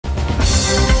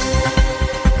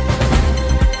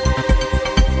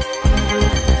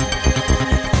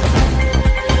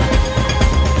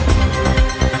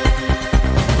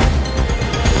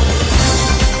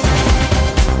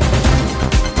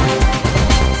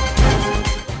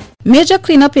Major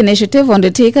cleanup initiative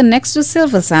undertaken next to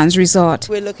Silver Sands Resort.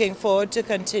 We're looking forward to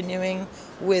continuing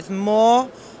with more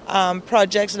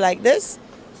projects like this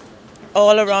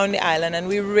all around the island, and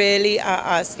we really are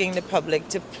asking the public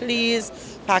to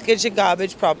please package your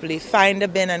garbage properly, find a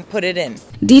bin and put it in.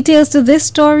 Details to this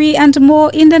story and more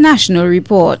in the National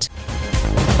Report.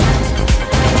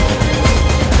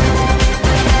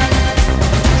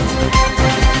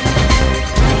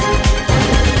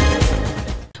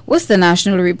 With the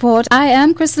National Report, I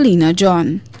am Christelina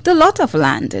John. The lot of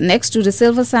land next to the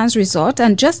Silver Sands Resort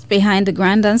and just behind the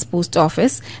Grandance Post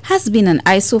Office has been an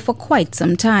eyesore for quite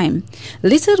some time.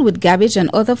 Littered with garbage and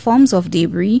other forms of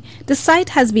debris, the site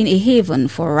has been a haven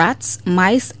for rats,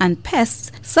 mice and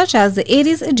pests such as the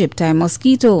Aedes aegypti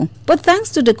mosquito. But thanks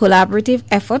to the collaborative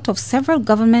effort of several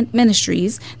government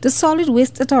ministries, the Solid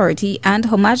Waste Authority and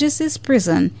Her Majesty's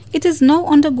Prison, it is now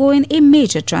undergoing a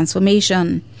major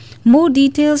transformation. More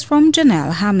details from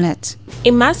Janelle Hamlet. A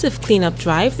massive cleanup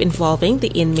drive involving the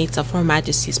inmates of Her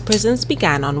Majesty's prisons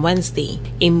began on Wednesday,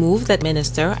 a move that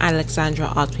Minister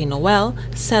Alexandra Otway-Noel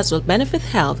says will benefit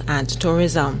health and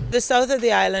tourism. The south of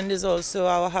the island is also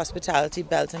our hospitality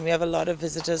belt, and we have a lot of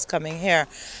visitors coming here.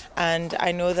 And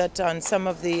I know that on some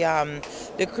of the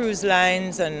cruise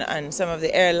lines and some of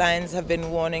the airlines have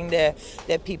been warning their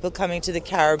people coming to the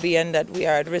Caribbean that we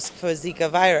are at risk for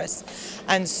Zika virus.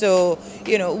 And so,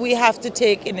 you know, we have to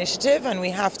take initiative and we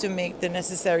have to make the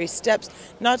necessary steps,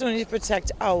 not only to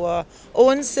protect our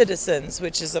own citizens,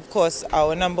 which is of course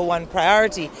our #1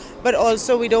 priority, but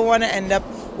also we don't want to end up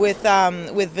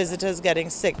with visitors getting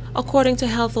sick. According to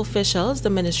health officials, the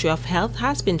Ministry of Health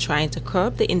has been trying to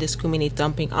curb the indiscriminate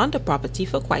dumping on the property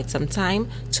for quite some time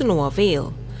to no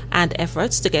avail, and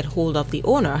efforts to get hold of the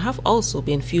owner have also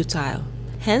been futile.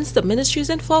 Hence the ministry's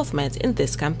involvement in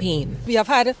this campaign. We have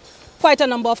had quite a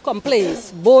number of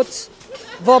complaints, both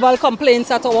verbal complaints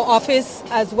at our office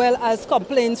as well as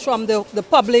complaints from the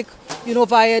public, you know,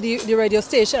 via the radio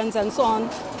stations and so on,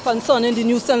 concerning the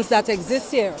nuisance that exists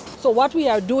here. So what we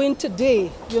are doing today,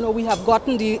 you know, we have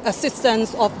gotten the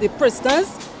assistance of the prisoners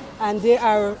and they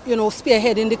are, you know,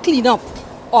 spearheading the cleanup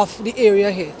of the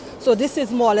area here. So this is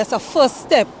more or less a first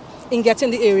step in getting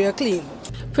the area clean.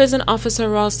 Prison officer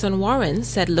Ralston Warren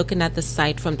said looking at the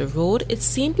site from the road, it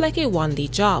seemed like a one-day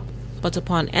job. But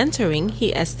upon entering,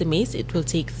 he estimates it will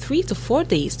take 3 to 4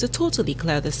 days to totally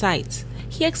clear the site.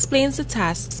 He explains the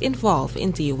tasks involved in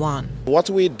day one. What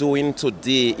we're doing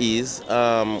today is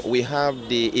we have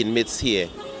the inmates here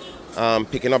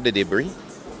picking up the debris.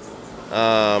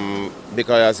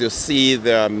 Because as you see,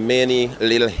 there are many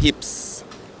little heaps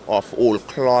of old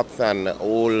cloth and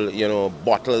old, you know,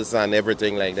 bottles and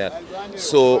everything like that.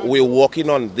 So we're working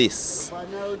on this.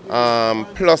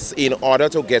 Plus, in order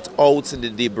to get out the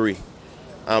debris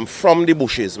from the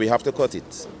bushes, we have to cut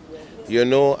it. You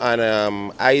know,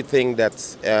 and I think that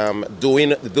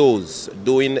doing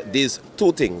these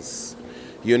two things,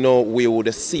 you know, we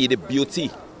would see the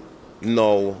beauty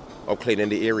now of cleaning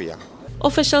the area.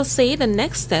 Officials say the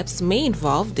next steps may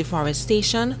involve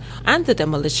deforestation and the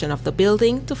demolition of the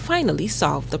building to finally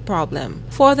solve the problem.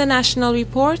 For the National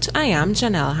Report, I am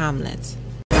Janelle Hamlet.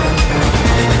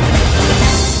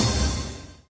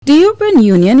 The European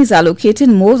Union is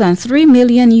allocating more than €3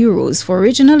 million for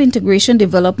regional integration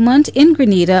development in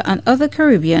Grenada and other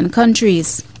Caribbean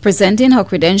countries. Presenting her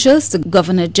credentials to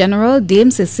Governor-General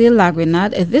Dame Cecile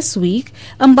Lagrenade this week,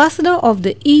 Ambassador of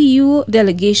the EU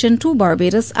delegation to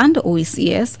Barbados and the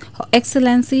OECS, Her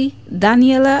Excellency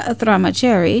Daniela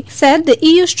Tramachere, said the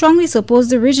EU strongly supports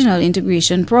the regional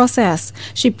integration process.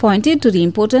 She pointed to the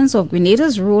importance of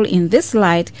Grenada's role in this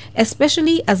light,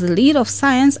 especially as the lead of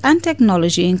science and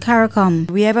technology in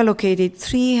CARICOM. We have allocated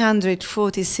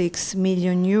 €346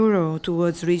 million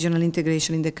towards regional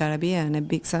integration in the Caribbean, a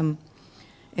big sum.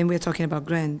 And we're talking about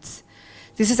grants.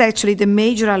 This is actually the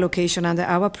major allocation under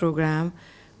our program,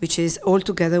 which is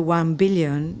altogether $1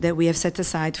 billion that we have set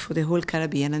aside for the whole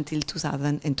Caribbean until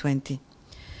 2020,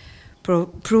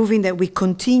 proving that we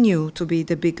continue to be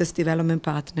the biggest development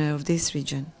partner of this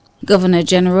region.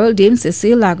 Governor-General Dame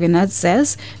Cecile Lagrenade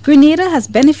says Grenada has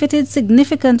benefited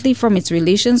significantly from its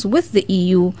relations with the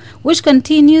EU, which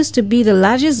continues to be the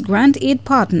largest grant aid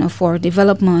partner for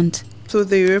development. Through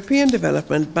the European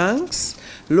Development Banks,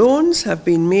 loans have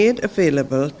been made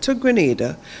available to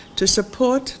Grenada to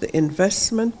support the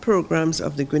investment programs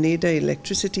of the Grenada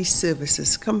Electricity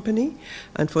Services Company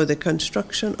and for the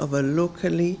construction of a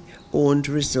locally owned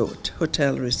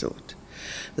hotel resort.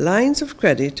 Lines of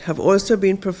credit have also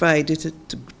been provided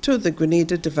to the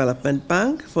Grenada Development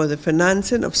Bank for the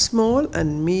financing of small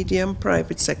and medium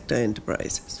private sector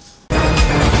enterprises.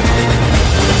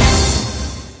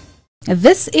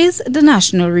 This is the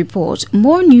National Report.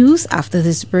 More news after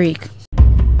this break.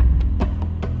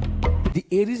 The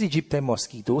Aedes aegypti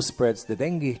mosquito spreads the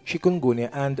dengue, chikungunya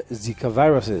and Zika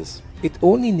viruses. It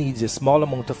only needs a small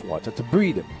amount of water to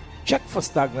breed. Check for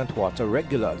stagnant water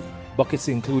regularly. Buckets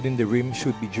including the rim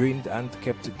should be drained and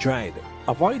kept dried.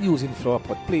 Avoid using flower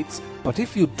pot plates, but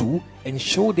if you do,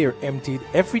 ensure they're emptied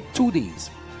every 2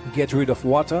 days. Get rid of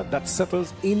water that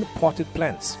settles in potted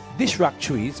plants. Dish rack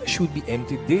trays should be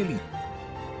emptied daily.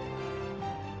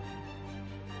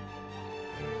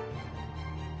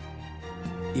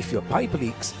 If your pipe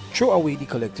leaks, throw away the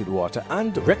collected water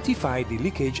and rectify the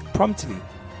leakage promptly.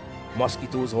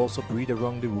 Mosquitoes also breed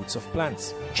around the roots of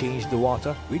plants. Change the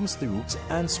water, rinse the roots,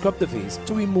 and scrub the vase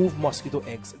to remove mosquito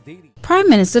eggs daily. Prime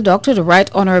Minister Dr. The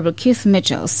Right Honorable Keith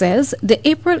Mitchell says the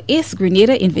April 8th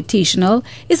Grenada Invitational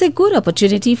is a good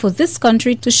opportunity for this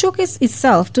country to showcase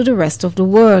itself to the rest of the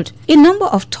world. A number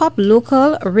of top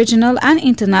local, regional, and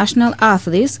international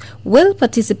athletes will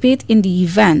participate in the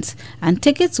event, and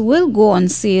tickets will go on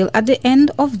sale at the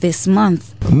end of this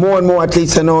month. More and more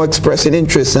athletes are now expressing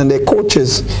interest, and their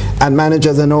coaches and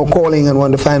managers are now calling and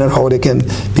want to find out how they can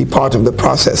be part of the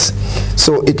process.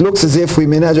 So it looks as if we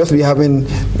may not just be having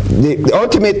the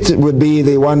ultimate would be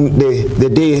the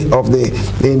day of the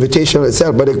invitational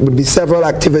itself, but it would be several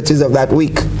activities of that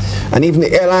week. And even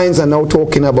the airlines are now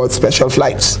talking about special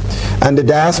flights. And the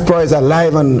diaspora is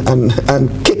alive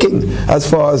and kicking as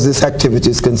far as this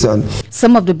activity is concerned.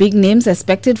 Some of the big names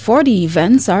expected for the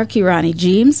events are Kirani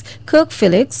James, Kirk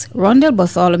Felix, Rondell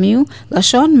Bartholomew,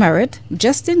 LaShawn Merritt,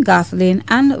 Justin Gatlin,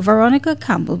 and Veronica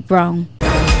Campbell-Brown.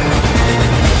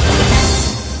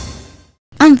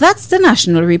 And that's the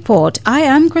National Report. I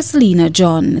am Christelina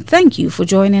John. Thank you for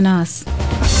joining us.